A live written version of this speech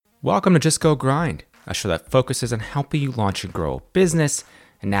Welcome to Just Go Grind, a show that focuses on helping you launch and grow a business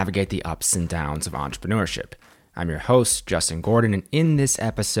and navigate the ups and downs of entrepreneurship. I'm your host, Justin Gordon, and in this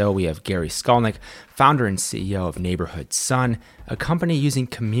episode, we have Gary Skolnick, founder and CEO of Neighborhood Sun, a company using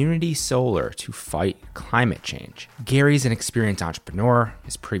community solar to fight climate change. Gary's an experienced entrepreneur.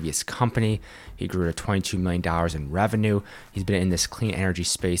 His previous company, he grew to $22 million in revenue. He's been in this clean energy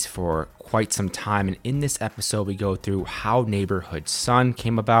space for quite some time. And in this episode, we go through how Neighborhood Sun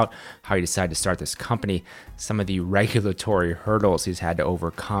came about, how he decided to start this company, some of the regulatory hurdles he's had to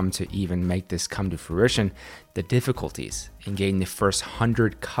overcome to even make this come to fruition, the difficulties in getting the first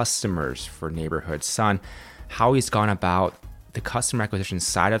 100 customers for Neighborhood Sun, how he's gone about the customer acquisition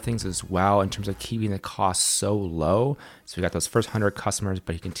side of things as well in terms of keeping the cost so low. So we got those first 100 customers,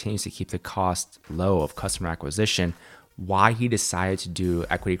 but he continues to keep the cost low of customer acquisition, why he decided to do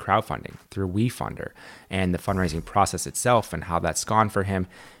equity crowdfunding through WeFunder and the fundraising process itself and how that's gone for him,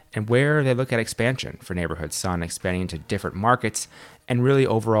 and where they look at expansion for Neighborhood Sun, expanding into different markets, and really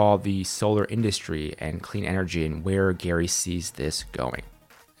overall the solar industry and clean energy and where Gary sees this going.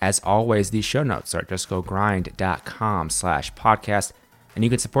 As always, these show notes are at justgogrind.com/podcast, and you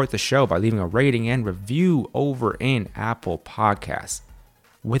can support the show by leaving a rating and review over in Apple Podcasts.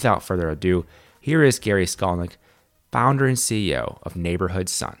 Without further ado, here is Gary Skolnick, founder and CEO of Neighborhood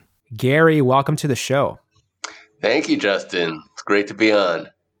Sun. Gary, welcome to the show. Thank you, Justin. It's great to be on.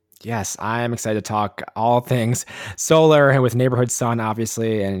 Yes, I am excited to talk all things solar with Neighborhood Sun,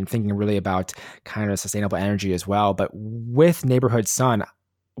 obviously, and thinking really about kind of sustainable energy as well. But with Neighborhood Sun,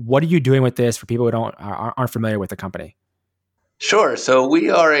 what are you doing with this for people who aren't familiar with the company? Sure. So we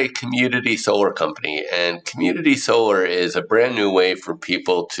are a community solar company, and community solar is a brand new way for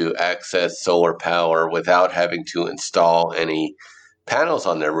people to access solar power without having to install any panels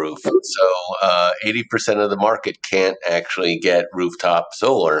on their roof. So 80% of the market can't actually get rooftop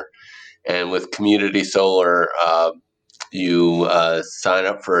solar. And with community solar, you sign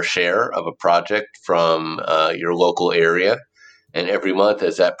up for a share of a project from your local area. And every month,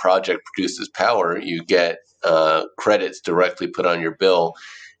 as that project produces power, you get credits directly put on your bill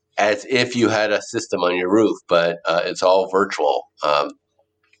as if you had a system on your roof, but it's all virtual.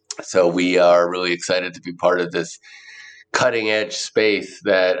 So we are really excited to be part of this cutting edge space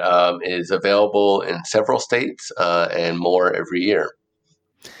that is available in several states and more every year.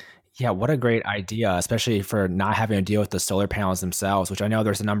 Yeah, what a great idea, especially for not having to deal with the solar panels themselves, which I know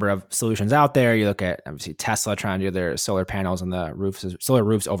there's a number of solutions out there. You look at, obviously, Tesla trying to do their solar panels on the roofs, solar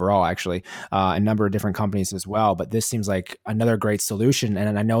roofs overall, actually, a number of different companies as well. But this seems like another great solution.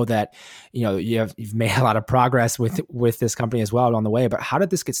 And I know that, you've made a lot of progress with this company as well on the way. But how did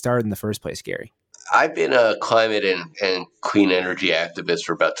this get started in the first place, Gary? I've been a climate and clean energy activist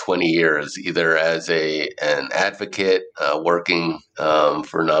for about 20 years, either as an advocate working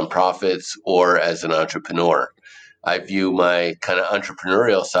for nonprofits or as an entrepreneur. I view my kind of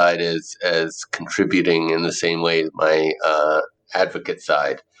entrepreneurial side as contributing in the same way as my advocate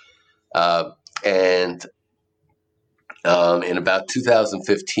side. And in about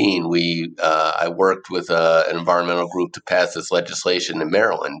 2015, I worked with an environmental group to pass this legislation in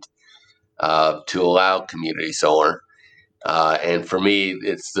Maryland to allow community solar. And for me,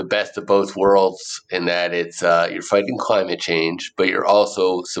 it's the best of both worlds in that it's you're fighting climate change, but you're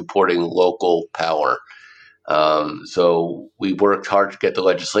also supporting local power. So we worked hard to get the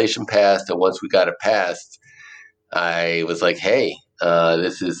legislation passed, and once we got it passed, I was like, hey,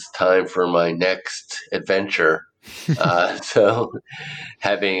 this is time for my next adventure. So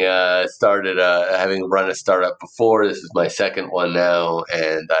having run a startup before, this is my second one now,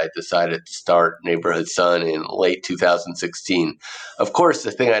 and I decided to start Neighborhood Sun in late 2016. Of course, the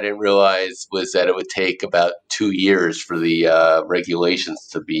thing I didn't realize was that it would take about 2 years for the regulations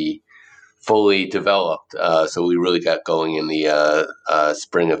to be fully developed. So we really got going in the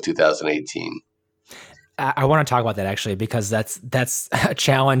spring of 2018. I want to talk about that actually, because that's a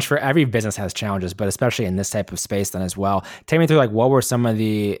challenge for every business has challenges, but especially in this type of space then as well. Take me through what were some of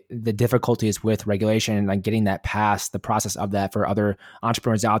the difficulties with regulation and getting that passed, the process of that for other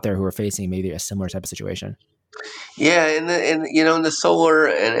entrepreneurs out there who are facing maybe a similar type of situation. Yeah, in the solar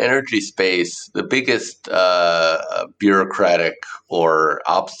and energy space, the biggest bureaucratic or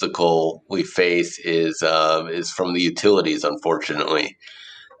obstacle we face is from the utilities, unfortunately.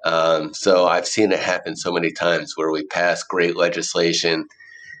 So I've seen it happen so many times where we pass great legislation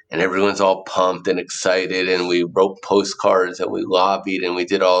and everyone's all pumped and excited and we wrote postcards and we lobbied and we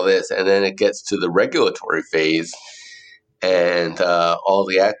did all this. And then it gets to the regulatory phase and all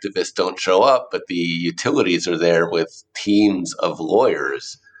the activists don't show up, but the utilities are there with teams of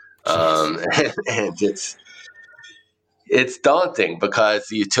lawyers. And it's daunting because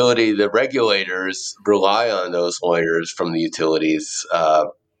the regulators rely on those lawyers from the utilities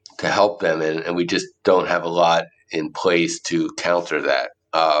to help them, and we just don't have a lot in place to counter that.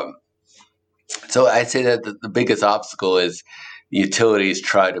 So I'd say that the biggest obstacle is utilities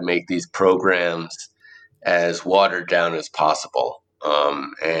try to make these programs as watered down as possible,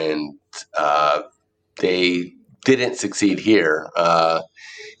 and they didn't succeed here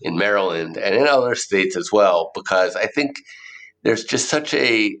in Maryland and in other states as well, because I think there's just such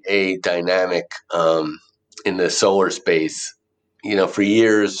a dynamic in the solar space. For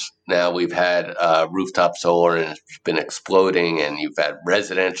years now, we've had rooftop solar, and it's been exploding. And you've had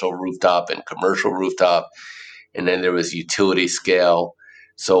residential rooftop and commercial rooftop, and then there was utility scale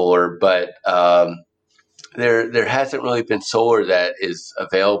solar. But there hasn't really been solar that is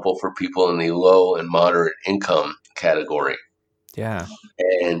available for people in the low and moderate income category. Yeah,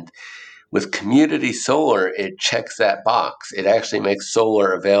 and with community solar, it checks that box. It actually makes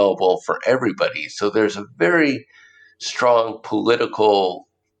solar available for everybody. So there's a very strong political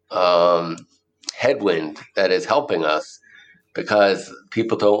headwind that is helping us, because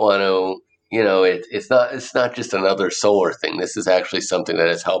people don't want to. It's not just another solar thing. This is actually something that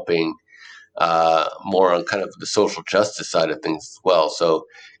is helping more on kind of the social justice side of things as well. So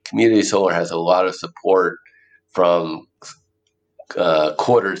community solar has a lot of support from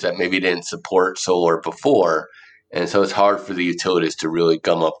quarters that maybe didn't support solar before. And so it's hard for the utilities to really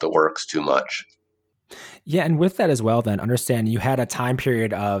gum up the works too much. Yeah, and with that as well, then understand you had a time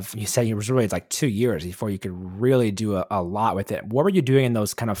period of, you said it was really like 2 years before you could really do a lot with it. What were you doing in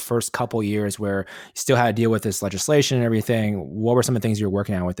those kind of first couple years where you still had to deal with this legislation and everything? What were some of the things you were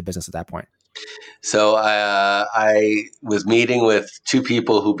working on with the business at that point? So I was meeting with two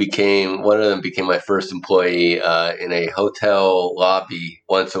people one of them became my first employee in a hotel lobby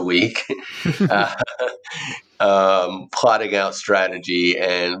once a week, plotting out strategy.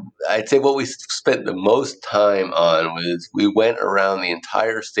 And I'd say what we spent the most time on was we went around the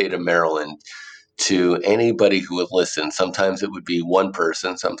entire state of Maryland to anybody who would listen. Sometimes it would be one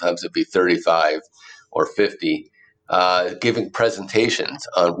person, sometimes it'd be 35 or 50. Giving presentations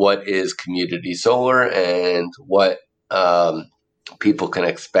on what is community solar and what people can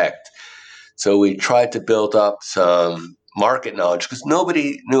expect. So we tried to build up some market knowledge because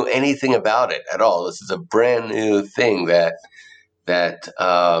nobody knew anything about it at all. This is a brand new thing that 10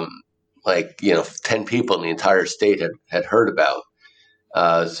 people in the entire state had heard about.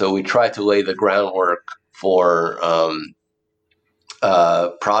 So we tried to lay the groundwork for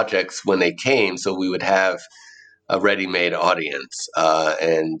projects when they came, so we would have a ready-made audience,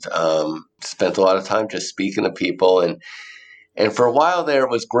 and spent a lot of time just speaking to people. And for a while there, it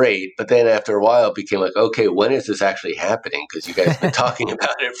was great. But then after a while, it became like, okay, when is this actually happening? Because you guys have been talking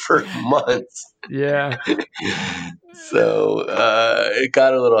about it for months. Yeah. So it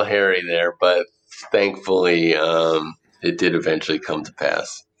got a little hairy there, but thankfully, it did eventually come to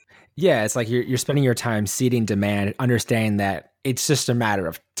pass. Yeah, it's like you're spending your time seeding demand, understanding that it's just a matter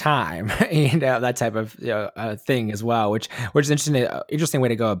of time, and that type of thing as well, which is interesting way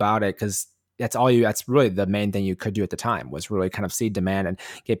to go about it, because that's really the main thing you could do at the time, was really kind of seed demand and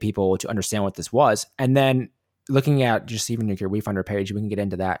get people to understand what this was. And then looking at just even your WeFunder page, we can get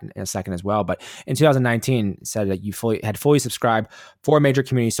into that in a second as well. But in 2019, it said that you had fully subscribed 4 major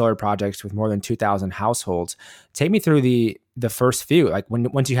community solar projects with more than 2,000 households. Take me through the first few, like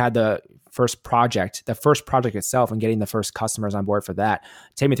once you had the first project itself and getting the first customers on board for that.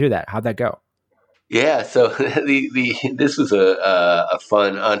 Take me through that. How'd that go? Yeah, so this was a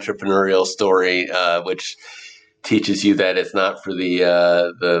fun entrepreneurial story, which teaches you that it's not for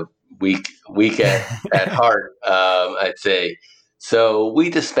the weak at heart, I'd say. So we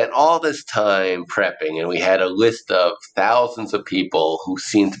just spent all this time prepping, and we had a list of thousands of people who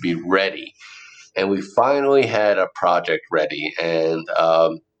seemed to be ready. And we finally had a project ready. And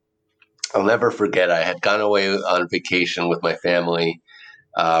I'll never forget, I had gone away on vacation with my family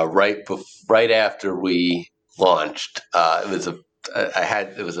right after we launched. It was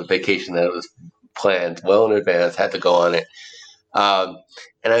a vacation that was planned well in advance, had to go on it.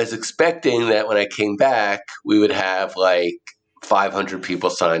 And I was expecting that when I came back, we would have like 500 people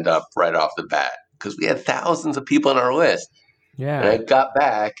signed up right off the bat, because we had thousands of people on our list. Yeah. And I got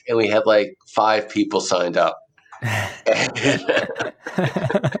back and we had like 5 people signed up.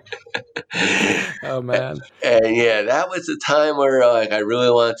 Oh man. And yeah, that was a time where I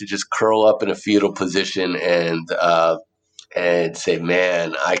really wanted to just curl up in a fetal position and say,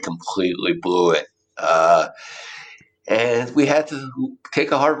 man, I completely blew it. And we had to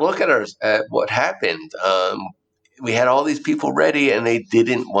take a hard look at what happened. We had all these people ready and they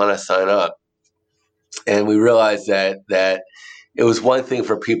didn't want to sign up. And we realized that it was one thing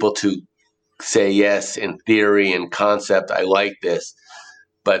for people to say yes in theory and concept, I like this,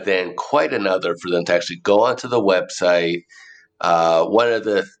 but then quite another for them to actually go onto the website. One of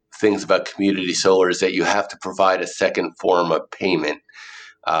the things about community solar is that you have to provide a second form of payment,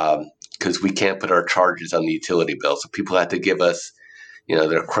 because we can't put our charges on the utility bill. So people have to give us,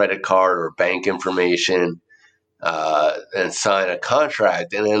 their credit card or bank information, and sign a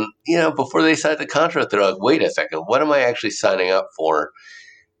contract. And then, before they sign the contract, they're like, wait a second, what am I actually signing up for?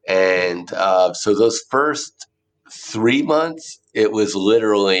 And so those first 3 months, it was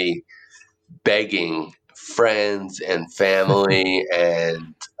literally begging friends and family,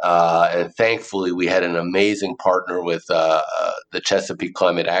 and thankfully we had an amazing partner with the Chesapeake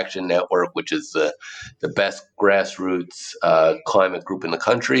Climate Action Network, which is the best grassroots climate group in the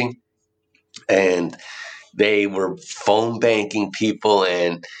country, and they were phone banking people,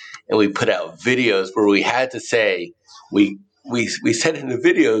 and we put out videos where we had to say we said in the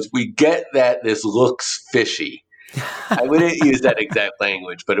videos, we get that this looks fishy. I wouldn't use that exact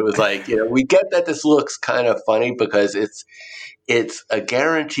language, but it was like, we get that this looks kind of funny because it's a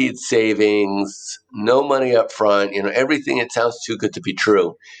guaranteed savings, no money up front, everything. It sounds too good to be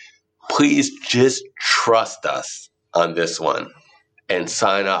true. Please just trust us on this one and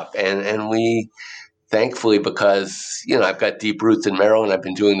sign up. And we, thankfully, because, I've got deep roots in Maryland, I've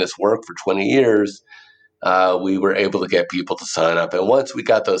been doing this work for 20 years, we were able to get people to sign up. And once we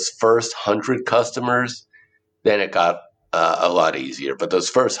got those first 100 customers, then it got a lot easier. But those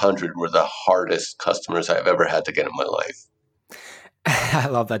first 100 were the hardest customers I've ever had to get in my life. I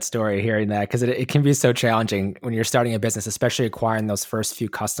love that story, hearing that, because it can be so challenging when you're starting a business, especially acquiring those first few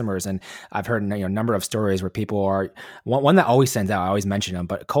customers. And I've heard a number of stories where people are, one that always stands out, I always mention them,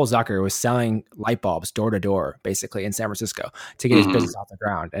 but Cole Zucker was selling light bulbs door to door, basically in San Francisco, to get his business off the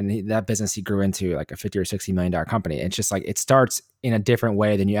ground. And that business he grew into like a $50 or $60 million company. It's just like, it starts in a different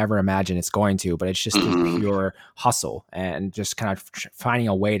way than you ever imagine it's going to, but it's just through pure hustle and just kind of finding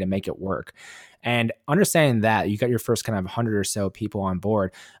a way to make it work. And understanding that you got your first kind of 100 or so people on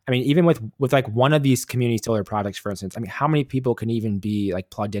board. I mean, even with like one of these community solar products, for instance, I mean, how many people can even be like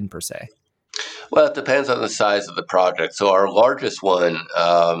plugged in per se? Well, it depends on the size of the project. So our largest one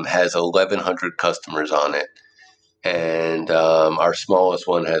has 1,100 customers on it, and our smallest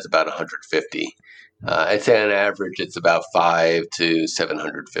one has about 150. I'd say on average, it's about 5 to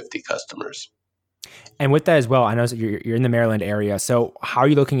 750 customers. And with that as well, I know you're in the Maryland area. So how are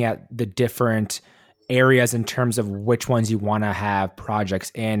you looking at the different areas in terms of which ones you want to have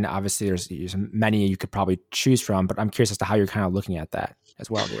projects in? Obviously, there's many you could probably choose from, but I'm curious as to how you're kind of looking at that as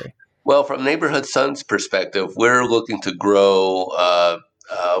well, Gary. Well, from Neighborhood Sun's perspective, we're looking to grow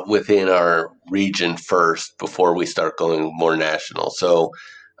within our region first before we start going more national. So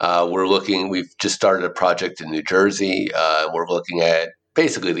we've just started a project in New Jersey. We're looking at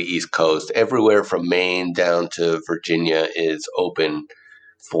basically the East Coast. Everywhere from Maine down to Virginia is open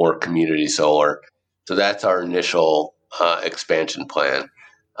for community solar. So that's our initial expansion plan.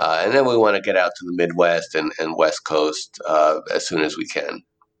 And then we want to get out to the Midwest and West Coast as soon as we can.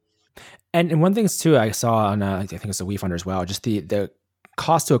 And one thing too, I saw on, I think it's a WeFunder as well, just the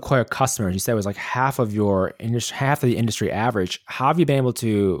cost to acquire customers, you said was like half of the industry average. How have you been able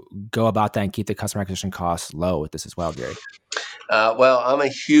to go about that and keep the customer acquisition costs low with this as well, Gary? Well, I'm a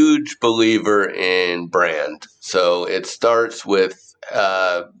huge believer in brand. So it starts with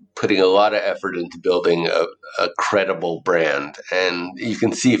putting a lot of effort into building a credible brand. And you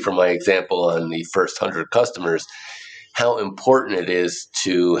can see from my example on the first 100 customers how important it is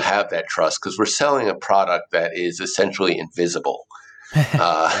to have that trust, because we're selling a product that is essentially invisible.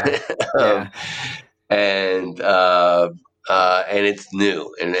 And it's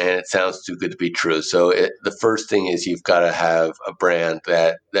new, and it sounds too good to be true. So the first thing is you've got to have a brand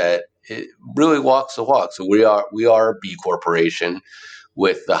that it really walks the walk. So we are a B Corporation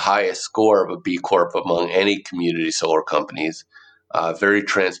with the highest score of a B Corp among any community solar companies. Very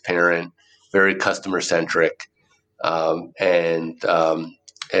transparent, very customer centric, and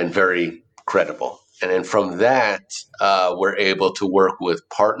very credible. And then from that, we're able to work with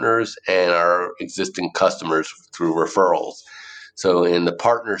partners and our existing customers through referrals. So in the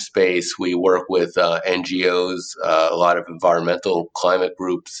partner space, we work with NGOs, a lot of environmental climate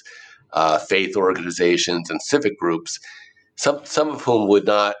groups, faith organizations, and civic groups, some of whom would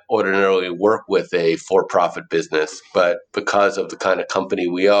not ordinarily work with a for-profit business, but because of the kind of company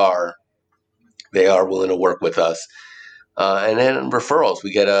we are, they are willing to work with us. And then referrals,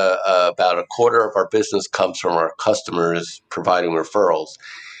 we get about a quarter of our business comes from our customers providing referrals.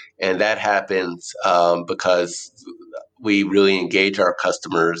 And that happens because we really engage our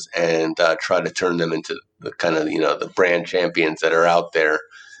customers and try to turn them into the kind of, the brand champions that are out there.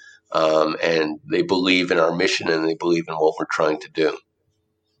 And they believe in our mission and they believe in what we're trying to do.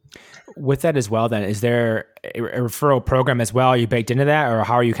 With that as well, then, is there a referral program as well? Are you baked into that, or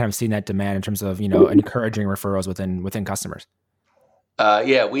how are you kind of seeing that demand in terms of, encouraging referrals within customers?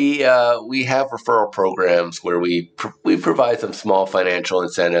 Yeah, we have referral programs where we provide some small financial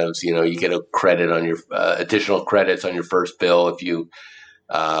incentives. You get a credit on your additional credits on your first bill if you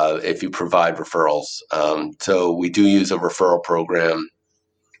provide referrals. So we do use a referral program.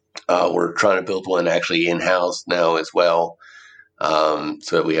 We're trying to build one actually in-house now as well, so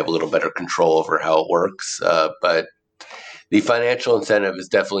that we have a little better control over how it works. But the financial incentive is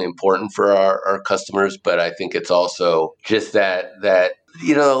definitely important for our customers, but I think it's also just that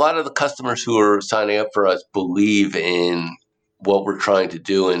a lot of the customers who are signing up for us believe in what we're trying to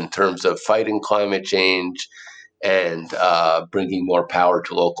do in terms of fighting climate change and bringing more power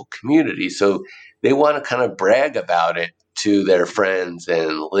to local communities. So they want to kind of brag about it to their friends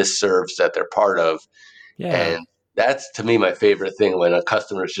and listservs that they're part of. Yeah. And that's, to me, my favorite thing when a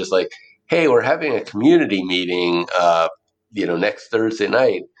customer is just like, hey, we're having a community meeting, next Thursday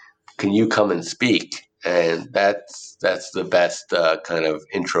night. Can you come and speak? And that's the best kind of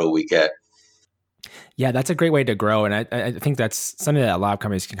intro we get. Yeah, that's a great way to grow. And I think that's something that a lot of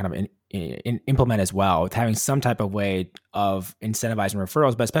companies can kind of implement as well, with having some type of way of incentivizing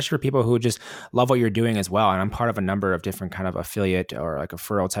referrals, but especially for people who just love what you're doing as well. And I'm part of a number of different kind of affiliate or like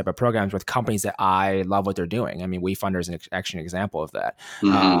referral type of programs with companies that I love what they're doing. I mean, WeFunder is actually an example of that.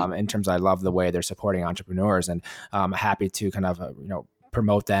 Mm-hmm. In terms of, I love the way they're supporting entrepreneurs, and I'm happy to kind of,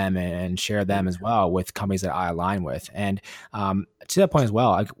 promote them and share them as well with companies that I align with. And to that point as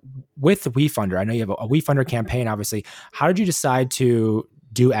well, like with WeFunder, I know you have a WeFunder campaign, obviously. How did you decide to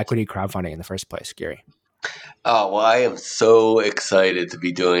do equity crowdfunding in the first place, Gary? Oh, well, I am so excited to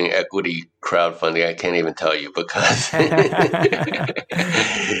be doing equity crowdfunding. I can't even tell you because, like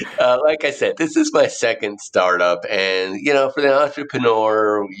I said, this is my second startup. And, for the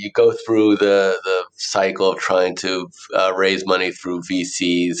entrepreneur, you go through the cycle of trying to raise money through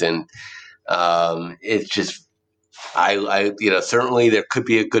VCs. And it's just, certainly there could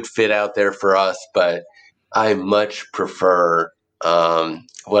be a good fit out there for us, but I much prefer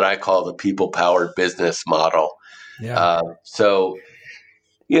what I call the people-powered business model. Yeah.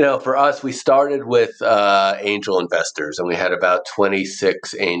 For us, we started with angel investors, and we had about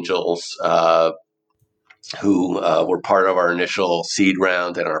 26 angels who were part of our initial seed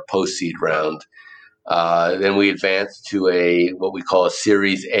round and our post-seed round. Then we advanced to what we call a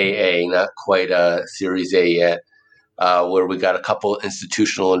Series AA, not quite a Series A yet, where we got a couple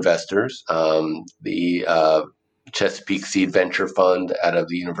institutional investors. The Chesapeake Seed Venture Fund out of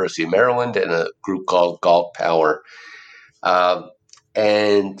the University of Maryland, and a group called Galt Power.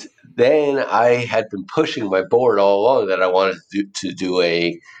 And then I had been pushing my board all along that I wanted to do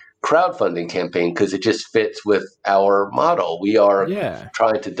a crowdfunding campaign because it just fits with our model. We are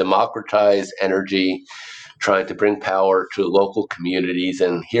trying to democratize energy, trying to bring power to local communities.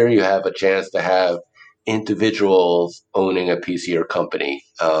 And here you have a chance to have individuals owning a piece of your company.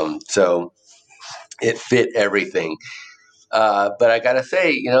 So it fit everything. But I got to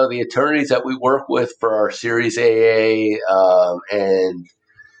say, the attorneys that we work with for our Series AA and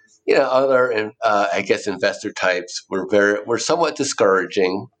other, I guess, investor types were somewhat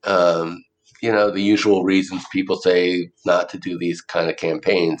discouraging. The usual reasons people say not to do these kind of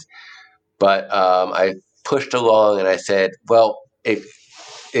campaigns. But I pushed along and I said, well, it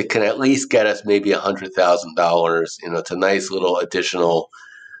can at least get us maybe $100,000. It's a nice little additional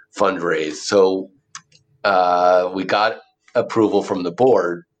fundraise. So we got approval from the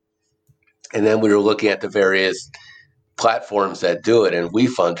board, and then we were looking at the various platforms that do it, and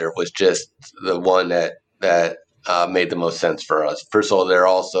WeFunder was just the one that made the most sense for us. First of all, they're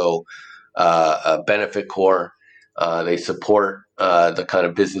also a benefit corps. They support the kind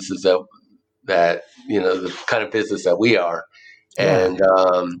of businesses that the kind of business that we are, and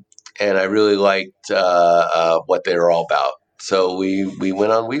I really liked what they were all about. So we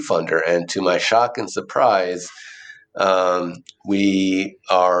went on WeFunder, and to my shock and surprise, we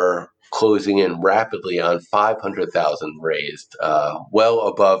are closing in rapidly on 500,000 raised, well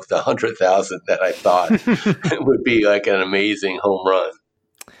above the 100,000 that I thought would be like an amazing home run.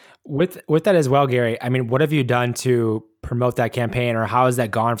 With that as well, Gary, I mean, what have you done to promote that campaign, or how has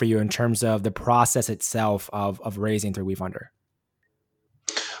that gone for you in terms of the process itself of raising through WeFunder?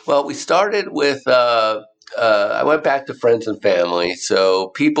 Well, we started with, I went back to friends and family. So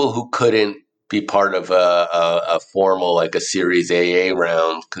people who couldn't be part of a formal, like a Series AA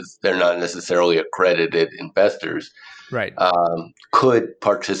round, because they're not necessarily accredited investors. Right. could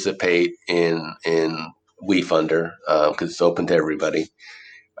participate in WeFunder because it's open to everybody.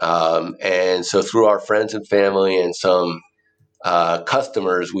 And so through our friends and family and some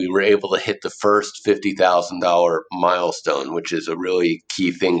customers, we were able to hit the first $50,000 milestone, which is a really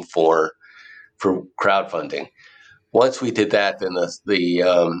key thing for crowdfunding. Once we did that, then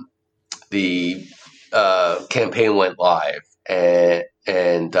the campaign went live, and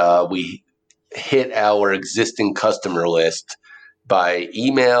we hit our existing customer list by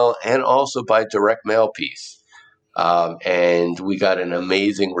email and also by direct mail piece. And we got an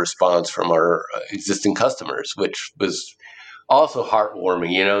amazing response from our existing customers, which was also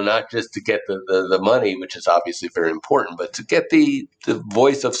heartwarming, not just to get the money, which is obviously very important, but to get the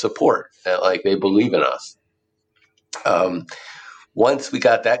voice of support that like they believe in us. Once we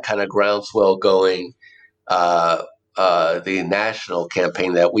got that kind of groundswell going, the national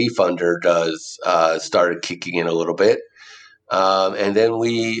campaign that WeFunder does started kicking in a little bit. And then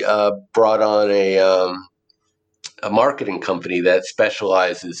we brought on a marketing company that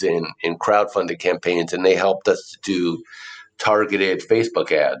specializes in crowdfunding campaigns, and they helped us to do targeted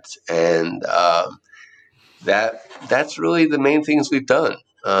Facebook ads. And that's really the main things we've done.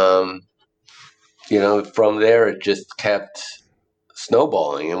 From there, it just kept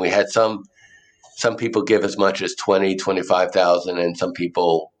snowballing, and we had some people give as much as 25,000, and some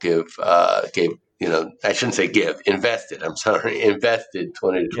people gave I shouldn't say invested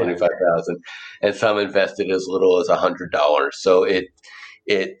 20 to 25,000, and some invested as little as $100. So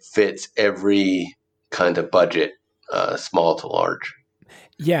it fits every kind of budget, small to large.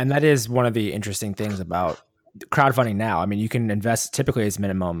 Yeah, and that is one of the interesting things about crowdfunding now. I mean, you can invest typically as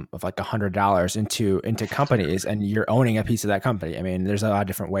minimum of like $100 into companies, and you're owning a piece of that company. I mean, there's a lot of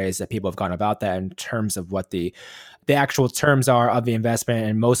different ways that people have gone about that in terms of what the actual terms are of the investment,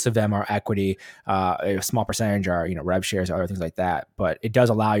 and most of them are equity. A small percentage are rev shares or other things like that. But it does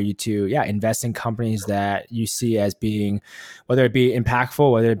allow you to invest in companies that you see as being, whether it be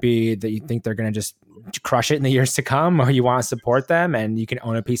impactful, whether it be that you think they're going to just crush it in the years to come, or you want to support them, and you can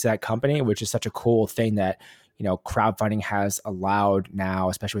own a piece of that company, which is such a cool thing that crowdfunding has allowed now,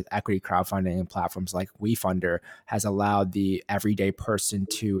 especially with equity crowdfunding and platforms like WeFunder, has allowed the everyday person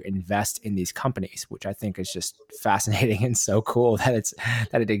to invest in these companies, which I think is just fascinating and so cool that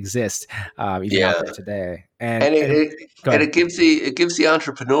it exists even out there today. And it gives the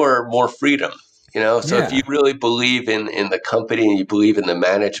entrepreneur more freedom. So if you really believe in the company and you believe in the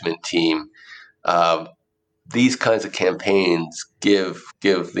management team, these kinds of campaigns give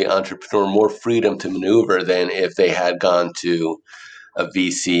the entrepreneur more freedom to maneuver than if they had gone to a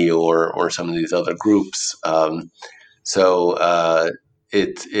VC or some of these other groups.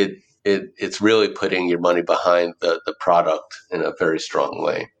 It's really putting your money behind the product in a very strong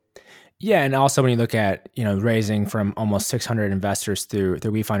way. Yeah, and also when you look at raising from almost 600 investors through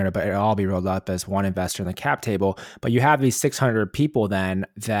WeFunder, but it'll all be rolled up as one investor in the cap table. But you have these 600 people then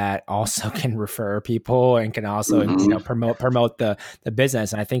that also can refer people and can also promote the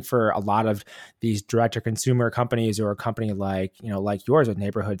business. And I think for a lot of these direct to consumer companies, or a company like like yours with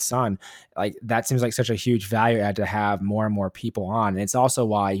Neighborhood Son, like that seems like such a huge value add to have more and more people on. And it's also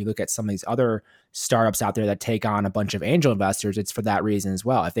why you look at some of these other startups out there that take on a bunch of angel investors. It's for that reason as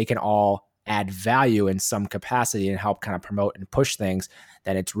well. If they can all add value in some capacity and help kind of promote and push things,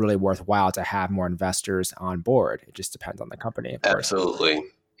 then it's really worthwhile to have more investors on board. It just depends on the company, of course. Absolutely.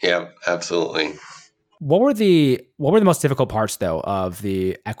 Yeah, absolutely. What were the most difficult parts though of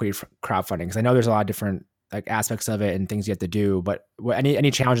the equity crowdfunding? Because I know there's a lot of different aspects of it and things you have to do, but any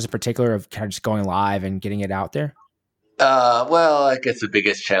challenges in particular of kind of just going live and getting it out there? Well, I guess the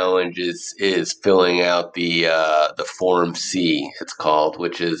biggest challenge is filling out the Form C, it's called,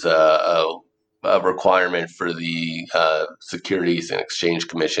 which is a requirement for the Securities and Exchange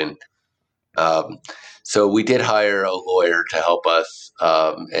Commission. So we did hire a lawyer to help us,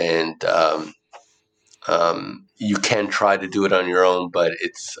 and you can try to do it on your own, but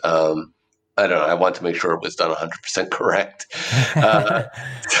it's I don't know. I want to make sure it was done 100% correct. But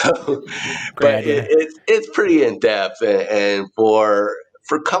it's pretty in depth, and for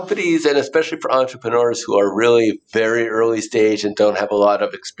companies, and especially for entrepreneurs who are really very early stage and don't have a lot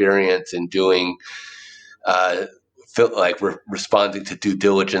of experience in doing, responding to due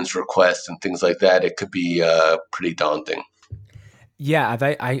diligence requests and things like that, it could be pretty daunting. Yeah,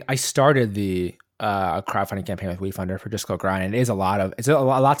 I started the a crowdfunding campaign with WeFunder for Just Go Grind, and it's a lot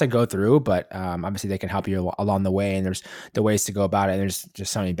to go through, but obviously they can help you along the way, and there's the ways to go about it. And there's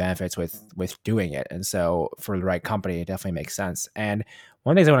just so many benefits with doing it, and so for the right company, it definitely makes sense. And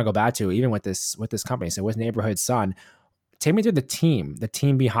one of the things I want to go back to, even with this company, so with Neighborhood Son, take me through the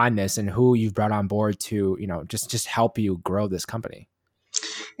team behind this, and who you've brought on board to, just help you grow this company.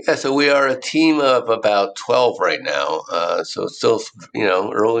 Yeah, so we are a team of about 12 right now. So still,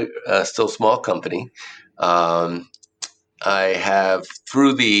 early, still small company. Um, I have,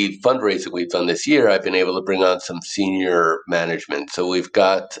 through the fundraising we've done this year, I've been able to bring on some senior management. So we've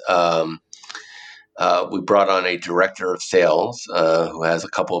got, we brought on a director of sales who has a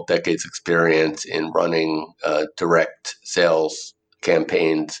couple of decades experience in running direct sales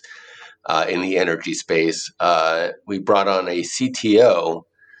campaigns in the energy space. We brought on a CTO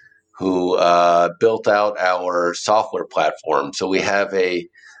who built out our software platform. So we have a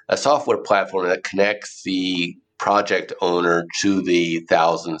software platform that connects the project owner to the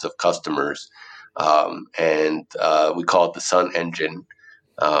thousands of customers. And we call it the Sun Engine.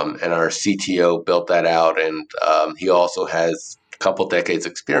 And our CTO built that out. And he also has a couple decades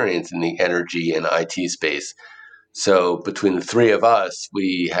experience in the energy and IT space. So between the three of us,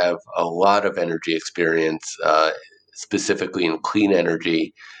 we have a lot of energy experience, specifically in clean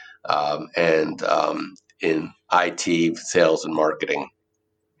energy, and in IT, sales, and marketing.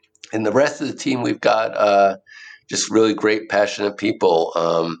 And the rest of the team, we've got just really great, passionate people.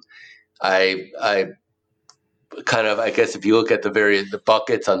 I kind of, I guess, if you look at the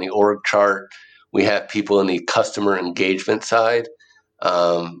buckets on the org chart, we have people in the customer engagement side,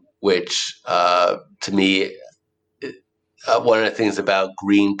 which to me, one of the things about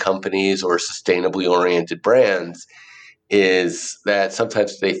green companies or sustainably oriented brands is that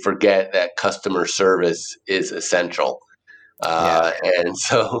sometimes they forget that customer service is essential. And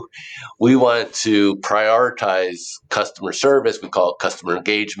so we want to prioritize customer service. We call it customer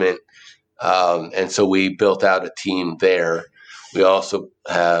engagement. And so we built out a team there. We also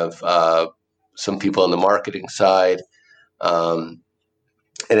have some people on the marketing side.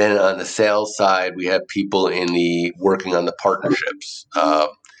 And then on the sales side, we have people working on the partnerships.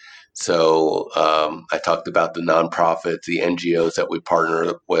 So I talked about the nonprofits, the NGOs that we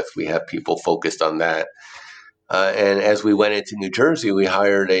partner with. We have people focused on that. And as we went into New Jersey, we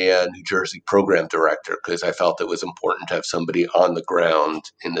hired a New Jersey program director because I felt it was important to have somebody on the ground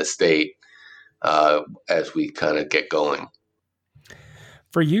in the state as we kind of get going.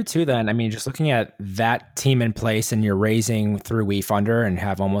 For you too, then, I mean, just looking at that team in place, and you're raising through WeFunder and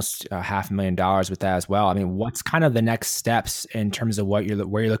have almost $500,000 with that as well. I mean, what's kind of the next steps in terms of where you're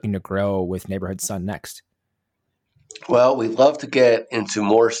looking to grow with Neighborhood Sun next? Well, we'd love to get into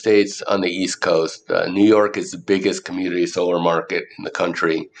more states on the East Coast. New York is the biggest community solar market in the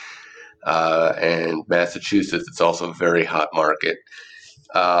country, and Massachusetts is also a very hot market.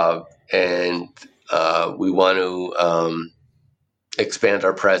 And we want to expand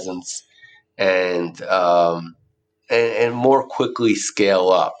our presence and more quickly scale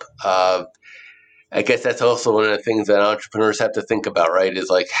up. I guess that's also one of the things that entrepreneurs have to think about, right? Is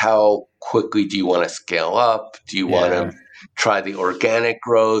like, how quickly do you want to scale up? Do you want to try the organic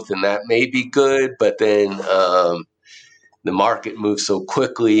growth? And that may be good, but then the market moves so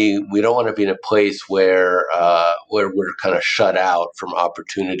quickly. We don't want to be in a place where we're kind of shut out from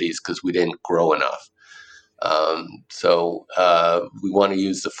opportunities because we didn't grow enough. So we want to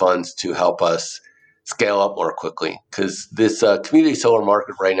use the funds to help us scale up more quickly, because this community solar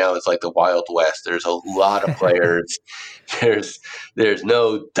market right now is like the Wild West. There's a lot of players. There's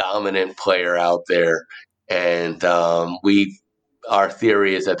no dominant player out there, and our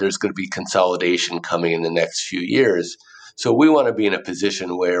theory is that there's going to be consolidation coming in the next few years. So we want to be in a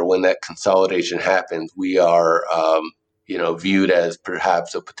position where when that consolidation happens, we are viewed as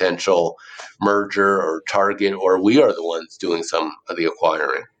perhaps a potential merger or target, or we are the ones doing some of the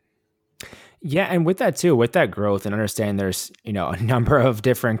acquiring. Yeah, and with that too, with that growth, and understand there's a number of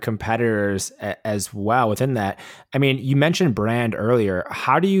different competitors as well within that. I mean, you mentioned brand earlier.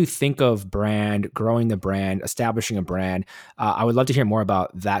 How do you think of brand, growing the brand, establishing a brand? I would love to hear more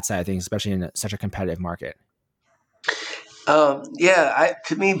about that side of things, especially in such a competitive market. To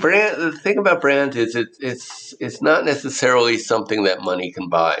me, brand. The thing about brand is it's not necessarily something that money can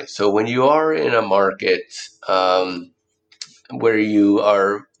buy. So when you are in a market where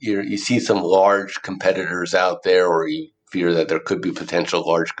you see some large competitors out there, or you fear that there could be potential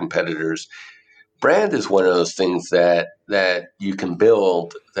large competitors, brand is one of those things that you can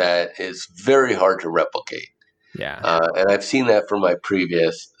build that is very hard to replicate. Yeah, and I've seen that from my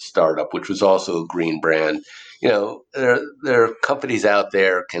previous startup, which was also a green brand. There are companies out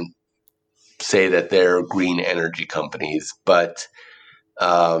there can say that they're green energy companies, but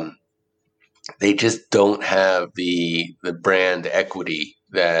they just don't have the brand equity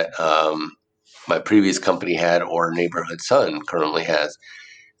that my previous company had, or Neighborhood Sun currently has.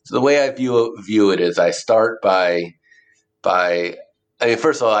 So the way I view it is, I start by by. I mean,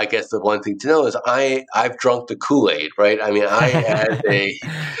 first of all, I guess the one thing to know is I've drunk the Kool-Aid, right? I mean,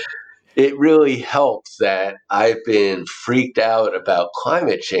 it really helps that I've been freaked out about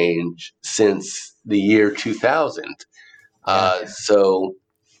climate change since the year 2000.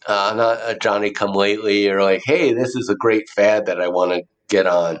 I'm not a Johnny come lately or like, hey, this is a great fad that I want to get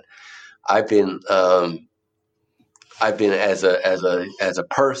on. I've been as a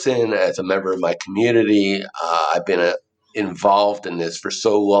person, as a member of my community, I've been involved in this for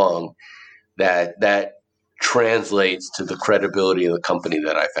so long that translates to the credibility of the company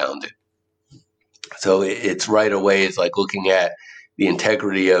that I founded. So it's right away. It's like looking at the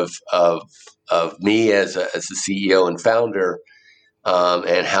integrity of me as a CEO and founder,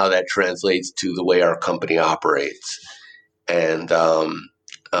 and how that translates to the way our company operates. And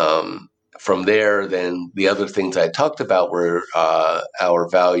from there, then the other things I talked about were our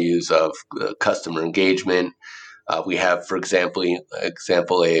values of customer engagement. We have, for example, a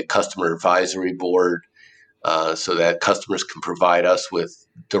customer advisory board, so that customers can provide us with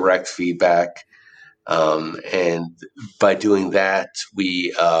direct feedback. And by doing that,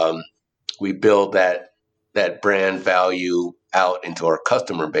 we build that brand value out into our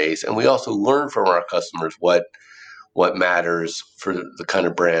customer base, and we also learn from our customers what matters for the kind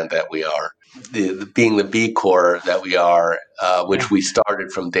of brand that we are. Being the B Corp that we are, which we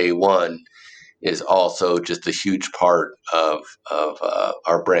started from day one, is also just a huge part of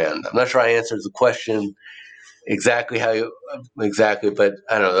our brand. I'm not sure I answered the question exactly, but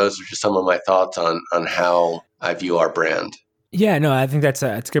I don't know. Those are just some of my thoughts on how I view our brand. Yeah, no, I think that's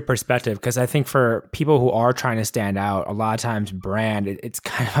a good perspective, because I think for people who are trying to stand out, a lot of times brand, it's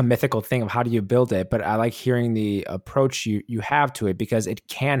kind of a mythical thing of how do you build it. But I like hearing the approach you have to it, because it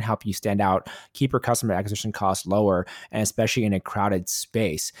can help you stand out, keep your customer acquisition costs lower, and especially in a crowded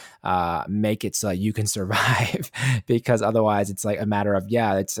space, make it so that you can survive. Because otherwise it's like a matter of,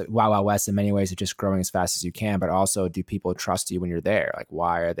 it's Wild Wild West in many ways, of just growing as fast as you can, but also, do people trust you when you're there? Like,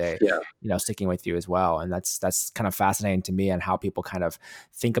 why are they sticking with you as well? And that's kind of fascinating to me, and how people kind of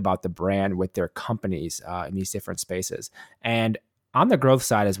think about the brand with their companies in these different spaces. And on the growth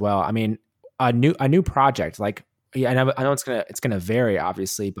side as well, I mean, a new project, like, I know it's gonna vary,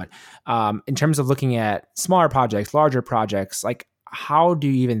 obviously, but in terms of looking at smaller projects, larger projects, like, how do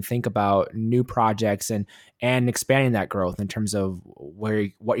you even think about new projects and expanding that growth in terms of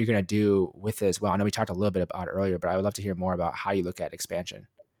what you're going to do with it as well? I know we talked a little bit about it earlier, but I would love to hear more about how you look at expansion.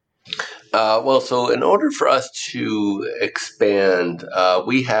 So in order for us to expand,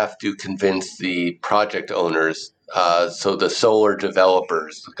 we have to convince the project owners, so the solar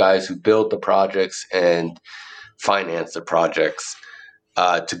developers, the guys who build the projects and finance the projects,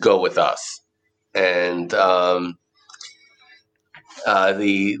 to go with us. And the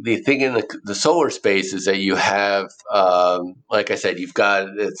thing in the solar space is that you have, like I said,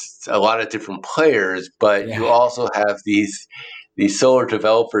 it's a lot of different players, but you also have these solar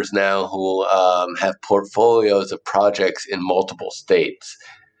developers now who have portfolios of projects in multiple states.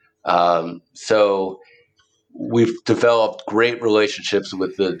 So we've developed great relationships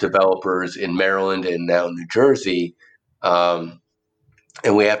with the developers in Maryland and now New Jersey, and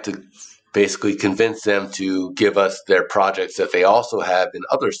we have to basically convince them to give us their projects that they also have in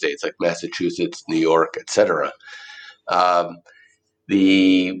other states like Massachusetts, New York, etc.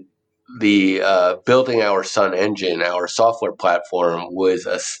 The building our Sun engine, our software platform, was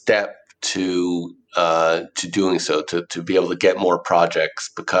a step to doing so, to be able to get more projects,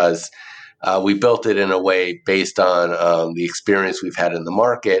 because we built it in a way based on the experience we've had in the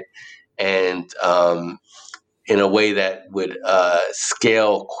market, and in a way that would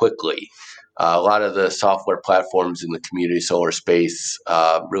scale quickly. A lot of the software platforms in the community solar space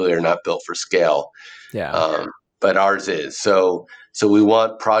really are not built for scale. But ours is. So we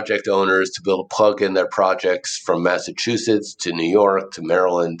want project owners to be able to plug in their projects from Massachusetts to New York to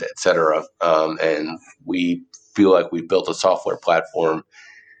Maryland, et cetera. And we feel like we've built a software platform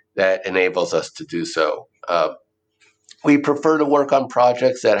that enables us to do so. We prefer to work on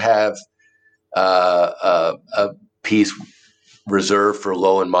projects that have a piece reserved for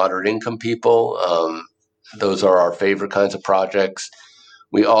low and moderate income people. Those are our favorite kinds of projects.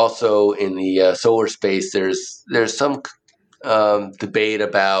 We also, in the solar space, there's some debate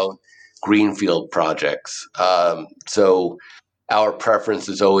about greenfield projects. So our preference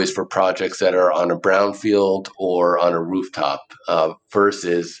is always for projects that are on a brownfield or on a rooftop,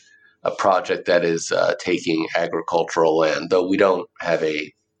 versus a project that is taking agricultural land, though we don't have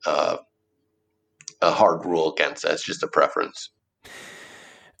a hard rule against that. It's just a preference.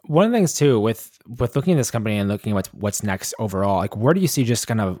 One of the things too, with looking at this company and looking at what's next overall, like where do you see, just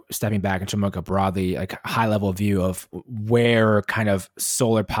kind of stepping back into like a broadly like high level view of where kind of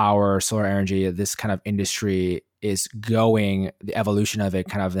solar power, solar energy, this kind of industry is going, the evolution of it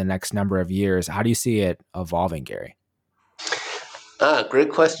kind of the next number of years? How do you see it evolving, Gary? Great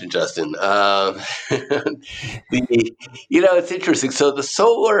question, Justin. It's interesting. So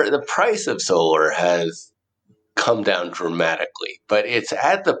the price of solar has come down dramatically, but it's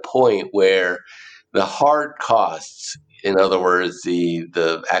at the point where the hard costs, in other words,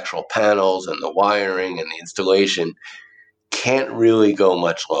 the actual panels and the wiring and the installation, can't really go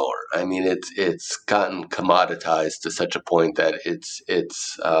much lower. I mean, it's gotten commoditized to such a point that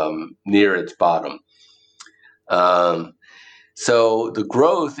it's near its bottom. So the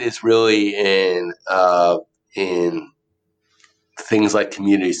growth is really in things like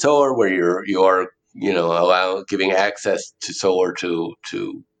community solar, where you're giving access to solar to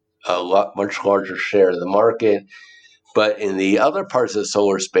a much larger share of the market. But in the other parts of the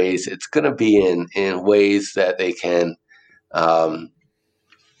solar space, it's going to be in ways that they can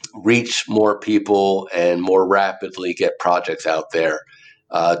reach more people and more rapidly get projects out there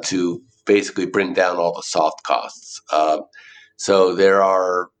to basically bring down all the soft costs. So there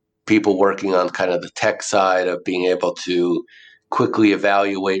are people working on kind of the tech side of being able to quickly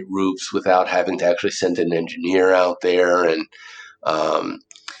evaluate roofs without having to actually send an engineer out there. And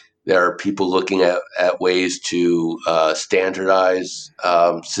there are people looking at ways to standardize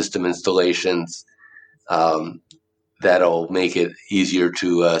system installations that'll make it easier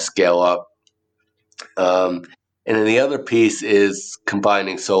to scale up. And then the other piece is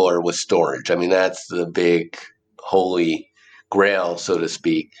combining solar with storage. I mean, that's the big holy grail, so to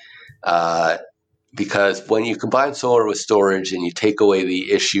speak. Because when you combine solar with storage and you take away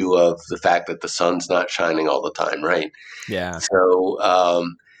the issue of the fact that the sun's not shining all the time, right? Yeah. So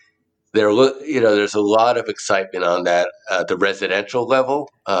there's a lot of excitement on that the residential level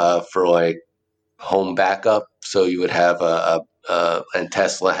for like home backup. So you would have and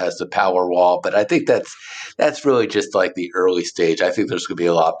Tesla has the Powerwall, but I think that's really just like the early stage. I think there's going to be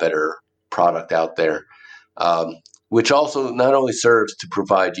a lot better product out there, which also not only serves to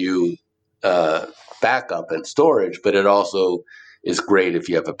provide you backup and storage, but it also is great if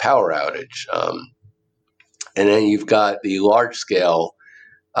you have a power outage. And then you've got the large scale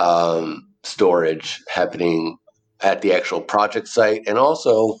storage happening at the actual project site and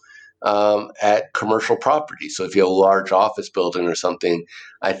also at commercial property. So if you have a large office building or something,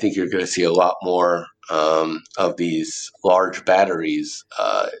 I think you're going to see a lot more of these large batteries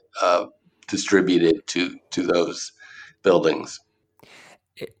distributed to those buildings.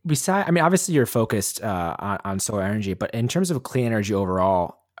 Besides, I mean, obviously you're focused on solar energy, but in terms of clean energy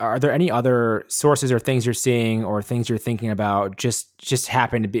overall, are there any other sources or things you're seeing or things you're thinking about just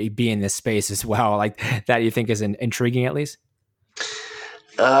happen to be in this space as well, like that you think is intriguing at least?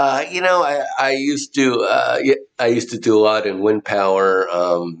 I used to do a lot in wind power,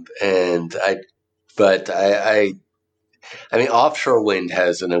 I mean, offshore wind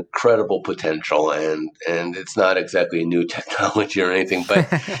has an incredible potential, and it's not exactly a new technology or anything. But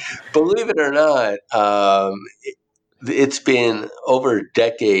believe it or not, it's been over a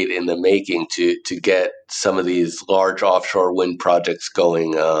decade in the making to get some of these large offshore wind projects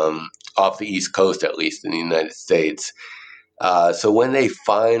going off the East Coast, at least in the United States. So when they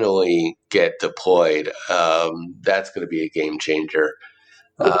finally get deployed, that's going to be a game changer.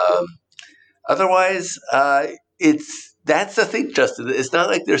 Otherwise, that's the thing, Justin. It's not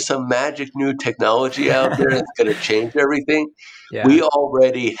like there's some magic new technology out there that's going to change everything. Yeah. We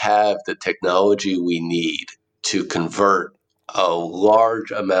already have the technology we need to convert a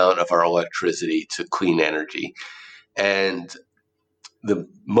large amount of our electricity to clean energy. And the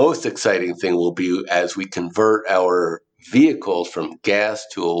most exciting thing will be as we convert our vehicles from gas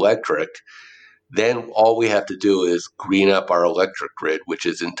to electric, then all we have to do is green up our electric grid, which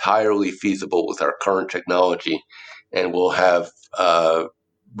is entirely feasible with our current technology, and we'll have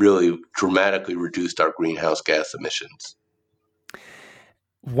really dramatically reduced our greenhouse gas emissions.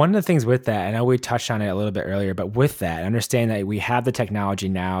 One of the things with that, I know we touched on it a little bit earlier, but with that, understand that we have the technology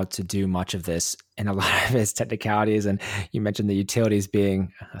now to do much of this, and a lot of its technicalities, and you mentioned the utilities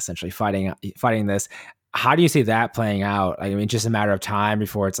being essentially fighting this. How do you see that playing out? I mean, just a matter of time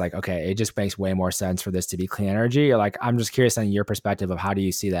before it's like, okay, it just makes way more sense for this to be clean energy. Or like, I'm just curious on your perspective of how do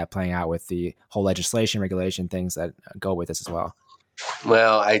you see that playing out with the whole legislation, regulation, things that go with this as well?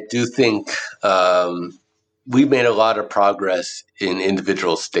 Well, I do think we've made a lot of progress in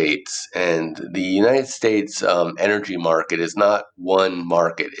individual states, and the United States energy market is not one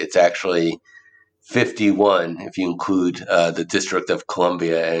market. It's actually 51 if you include the District of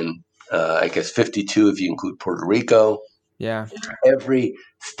Columbia, and I guess 52 if you include Puerto Rico. Yeah. Every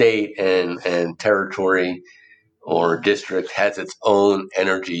state and territory or district has its own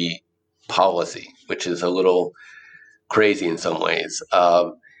energy policy, which is a little crazy in some ways.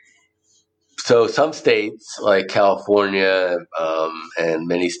 So some states like California and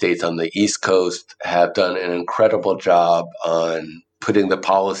many states on the East Coast have done an incredible job on putting the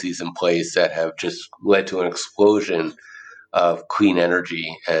policies in place that have just led to an explosion of clean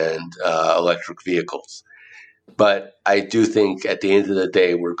energy and electric vehicles. But I do think at the end of the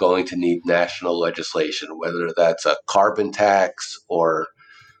day, we're going to need national legislation, whether that's a carbon tax or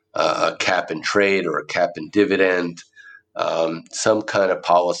a cap and trade or a cap and dividend, some kind of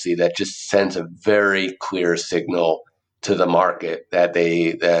policy that just sends a very clear signal to the market that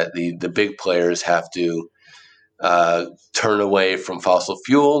the big players have to turn away from fossil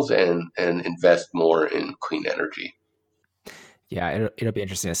fuels and invest more in clean energy. Yeah, it'll be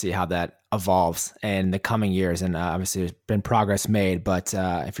interesting to see how that evolves in the coming years. And obviously, there's been progress made. But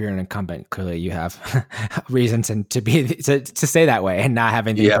if you're an incumbent, clearly you have reasons to stay that way and not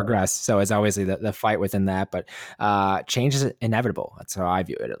having to progress. So it's obviously the fight within that. But change is inevitable. That's how I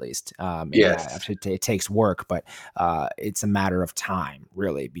view it, at least. Yes, it takes work, but it's a matter of time,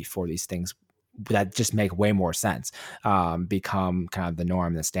 really, before these things that just make way more sense become kind of the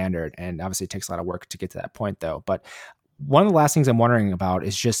norm, the standard. And obviously, it takes a lot of work to get to that point, though. But one of the last things I'm wondering about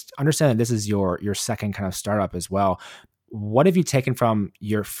is just understanding this is your second kind of startup as well. What have you taken from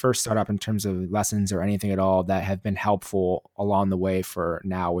your first startup in terms of lessons or anything at all that have been helpful along the way for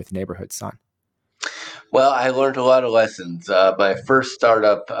now with Neighborhood Sun? Well, I learned a lot of lessons. My first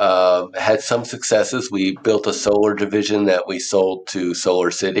startup had some successes. We built a solar division that we sold to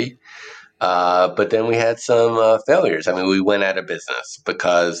Solar City. But then we had some failures. I mean, we went out of business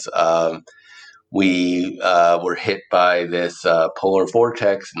because we were hit by this polar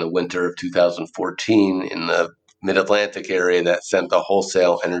vortex in the winter of 2014 in the mid-Atlantic area that sent the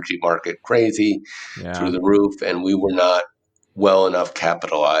wholesale energy market crazy through the roof, and we were not well enough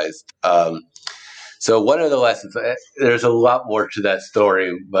capitalized. So one of the lessons, there's a lot more to that story,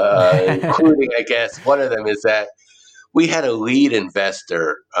 including, I guess, one of them is that we had a lead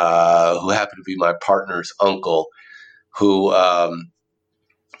investor who happened to be my partner's uncle, who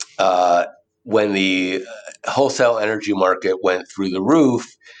when the wholesale energy market went through the roof,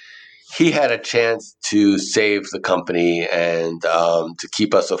 he had a chance to save the company and to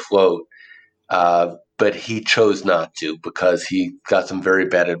keep us afloat. But he chose not to because he got some very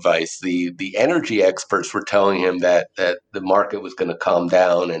bad advice. The energy experts were telling him that the market was going to calm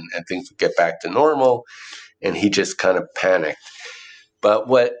down and things would get back to normal, and he just kind of panicked. But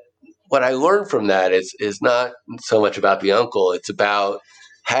what I learned from that is not so much about the uncle. It's about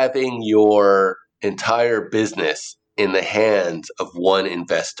having your entire business in the hands of one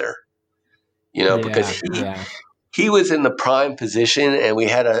investor, because he was in the prime position, and we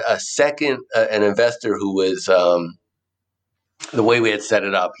had a second, an investor who was, the way we had set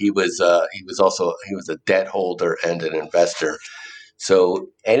it up, he was a debt holder and an investor. So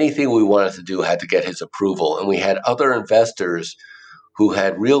anything we wanted to do had to get his approval. And we had other investors who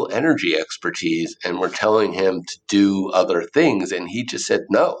had real energy expertise and were telling him to do other things, and he just said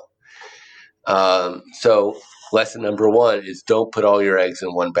no. So lesson number one is don't put all your eggs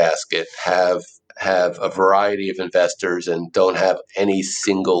in one basket. Have a variety of investors, and don't have any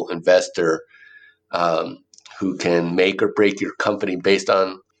single investor who can make or break your company based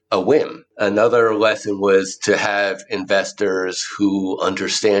on a whim. Another lesson was to have investors who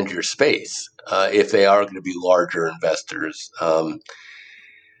understand your space, if they are going to be larger investors.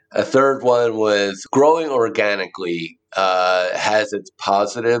 A third one was growing organically has its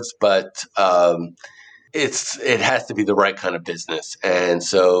positives, but it has to be the right kind of business. And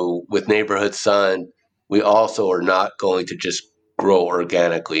so with Neighborhood Sun, we also are not going to just grow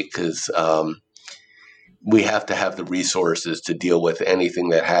organically because we have to have the resources to deal with anything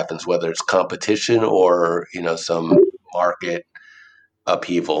that happens, whether it's competition or some market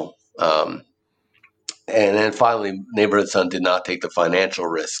upheaval. And then finally, Neighborhood Sun did not take the financial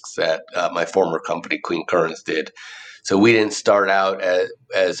risks that my former company, Clean Currents, did. So we didn't start out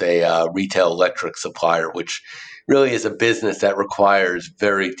as a retail electric supplier, which really is a business that requires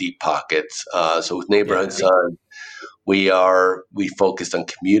very deep pockets. So with Neighborhood Sun, we focused on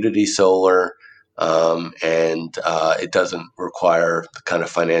community solar, and it doesn't require the kind of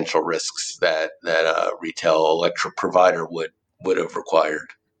financial risks that a retail electric provider would have required.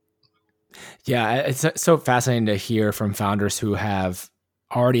 Yeah, it's so fascinating to hear from founders who have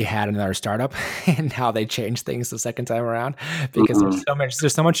already had another startup and how they changed things the second time around, because Mm-hmm.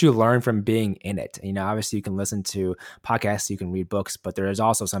 there's so much you learn from being in it. Obviously you can listen to podcasts, you can read books, but there is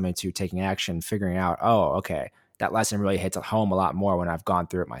also something to taking action, figuring out, oh, okay, that lesson really hits home a lot more when I've gone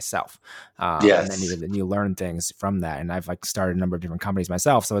through it myself. And then Yes. you learn things from that. And I've like started a number of different companies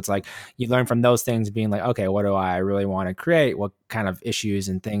myself. So it's like you learn from those things, being like, okay, what do I really want to create? What kind of issues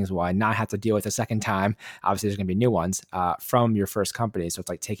and things will I not have to deal with a second time? Obviously there's going to be new ones from your first company. So it's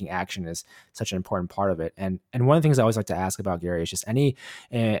like taking action is such an important part of it. And one of the things I always like to ask about, Gary, is just any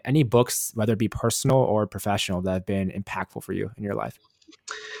books, whether it be personal or professional, that have been impactful for you in your life.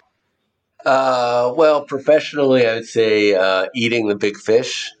 Well, professionally, I would say Eating the Big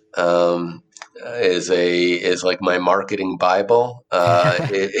Fish is like my marketing Bible.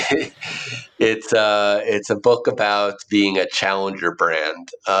 It's a book about being a challenger brand.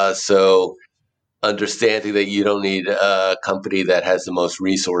 So understanding that you don't need a company that has the most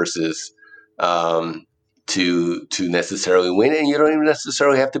resources um, to necessarily win, and you don't even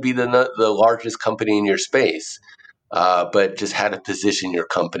necessarily have to be the largest company in your space. But just how to position your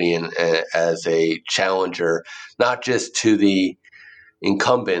company as a challenger, not just to the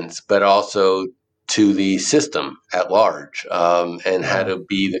incumbents, but also to the system at large, and how to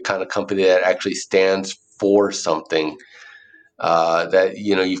be the kind of company that actually stands for something. That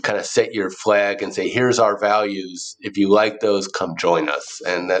you kind of set your flag and say, "Here's our values. If you like those, come join us."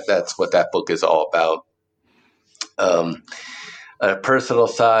 And that's what that book is all about. Um, on a personal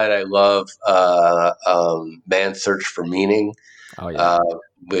side, I love Man's Search for Meaning. Oh yeah.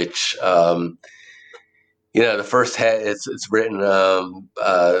 Which the first head it's written.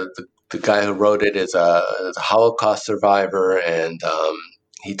 The guy who wrote it is a Holocaust survivor, and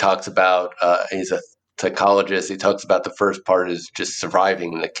he talks about he's a psychologist. He talks about the first part is just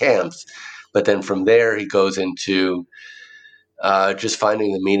surviving in the camps, but then from there he goes into just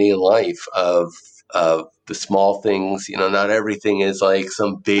finding the meaning in life of the small things. Not everything is like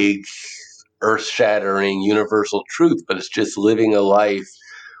some big earth-shattering universal truth, but it's just living a life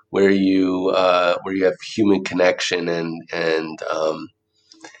where you have human connection and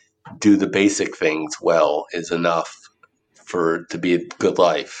do the basic things well is enough for to be a good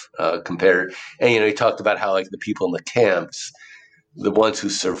life. Compared, and he talked about how like the people in the camps, the ones who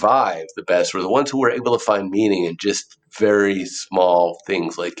survived the best were the ones who were able to find meaning in just very small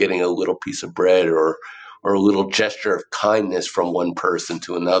things, like getting a little piece of bread or a little gesture of kindness from one person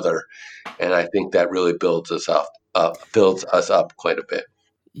to another. And I think that really builds us up quite a bit.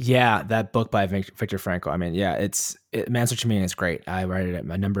 Yeah, that book by Viktor Frankl. I mean, yeah, Man's Search for Meaning is great. I read it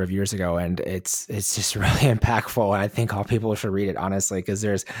a number of years ago, and it's just really impactful. And I think all people should read it, honestly, because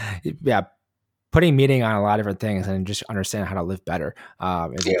there's, putting meaning on a lot of different things and just understand how to live better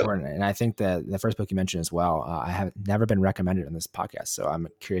is important. And I think that the first book you mentioned as well, I have never been recommended in this podcast, so I'm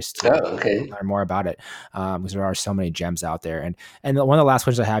curious to learn more about it because there are so many gems out there. And one of the last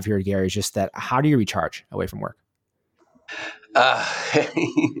questions I have here, Gary, is just that how do you recharge away from work?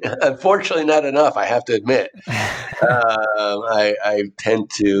 Unfortunately, not enough. I have to admit. I tend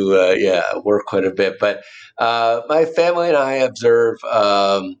to work quite a bit, but my family and I observe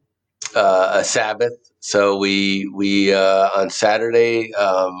a Sabbath. So we on Saturday,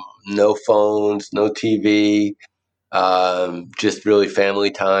 no phones, no TV, just really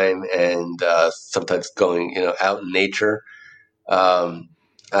family time, and sometimes going out in nature.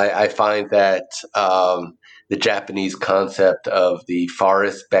 I find that the Japanese concept of the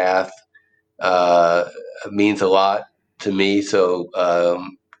forest bath means a lot to me. So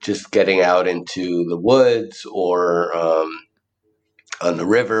just getting out into the woods or on the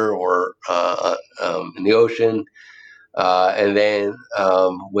river or in the ocean. And then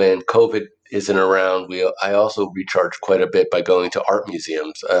when COVID isn't around, I also recharge quite a bit by going to art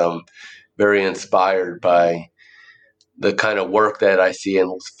museums. Very inspired by the kind of work that I see.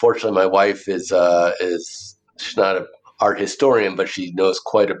 And fortunately, my wife is she's not an art historian, but she knows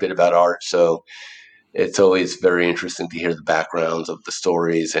quite a bit about art. So it's always very interesting to hear the backgrounds of the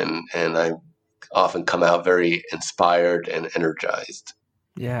stories, and I often come out very inspired and energized.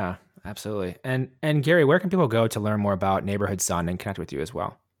 Yeah, absolutely. And Gary, where can people go to learn more about Neighborhood Sun and connect with you as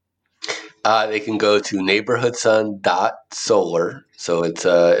well? They can go to neighborhoodsun.solar. So it's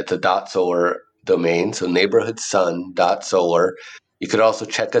a .solar domain. So neighborhoodsun.solar. You could also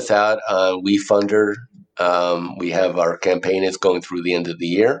check us out on WeFunder. We have our campaign is going through the end of the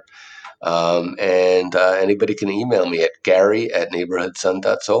year. And anybody can email me at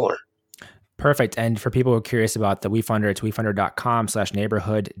gary@neighborhoodsun.solar. Perfect. And for people who are curious about the WeFunder, it's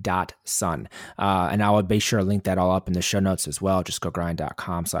wefunder.com/neighborhood.son. And I will be sure to link that all up in the show notes as well.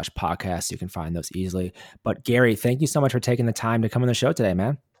 JustGoGrind.com/podcast. You can find those easily. But Gary, thank you so much for taking the time to come on the show today,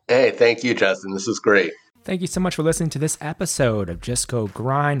 man. Hey, thank you, Justin. This is great. Thank you so much for listening to this episode of Just Go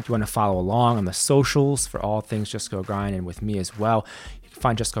Grind. If you want to follow along on the socials for all things Just Go Grind and with me as well, you can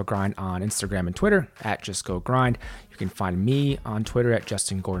find Just Go Grind on Instagram and Twitter at Just Go Grind. You can find me on Twitter at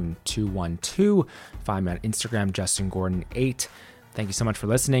JustinGordon212. Find me on Instagram, JustinGordon8. Thank you so much for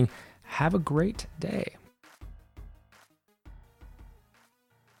listening. Have a great day.